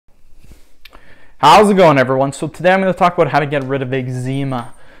How's it going, everyone? So today I'm going to talk about how to get rid of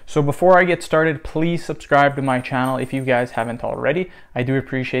eczema. So before I get started, please subscribe to my channel if you guys haven't already. I do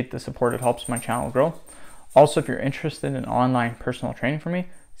appreciate the support. It helps my channel grow. Also, if you're interested in online personal training from me,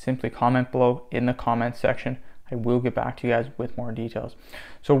 simply comment below in the comment section. I will get back to you guys with more details.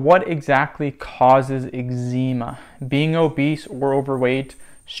 So what exactly causes eczema? Being obese or overweight,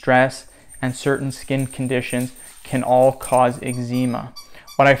 stress, and certain skin conditions can all cause eczema.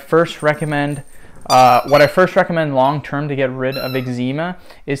 What I first recommend long-term to get rid of eczema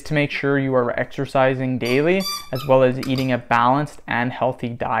is to make sure you are exercising daily as well as eating a balanced and healthy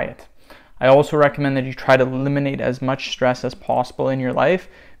diet. I also recommend that you try to eliminate as much stress as possible in your life.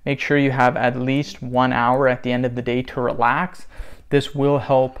 Make sure you have at least 1 hour at the end of the day to relax. This will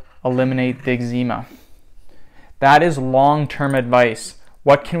help eliminate the eczema. That is long-term advice.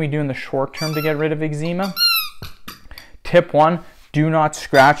 What can we do in the short term to get rid of eczema? Tip 1, do not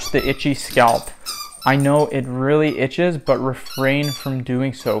scratch the itchy scalp. I know it really itches, but refrain from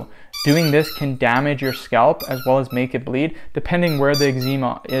doing so. Doing this can damage your scalp as well as make it bleed, depending where the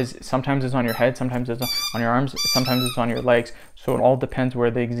eczema is. Sometimes it's on your head, sometimes it's on your arms, sometimes it's on your legs. So it all depends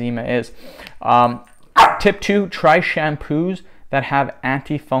where the eczema is. Tip 2, try shampoos that have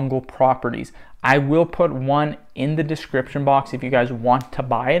antifungal properties. I will put one in the description box if you guys want to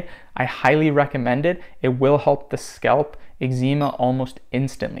buy it. I highly recommend it. It will help the scalp eczema almost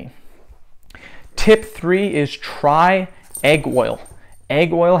instantly. Tip 3 is try egg oil.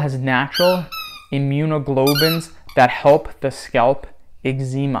 Egg oil has natural immunoglobulins that help the scalp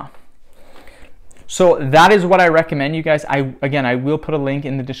eczema. So that is what I recommend you guys. I will put a link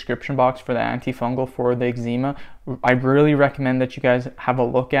in the description box for the antifungal for the eczema. I really recommend that you guys have a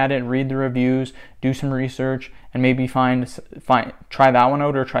look at it, read the reviews, do some research, and maybe try that one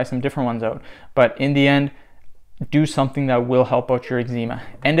out or try some different ones out. But in the end, do something that will help out your eczema.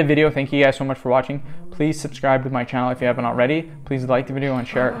 End of video. Thank you guys so much for watching. Please subscribe to my channel if you haven't already. Please like the video and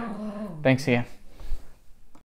share it. Thanks again.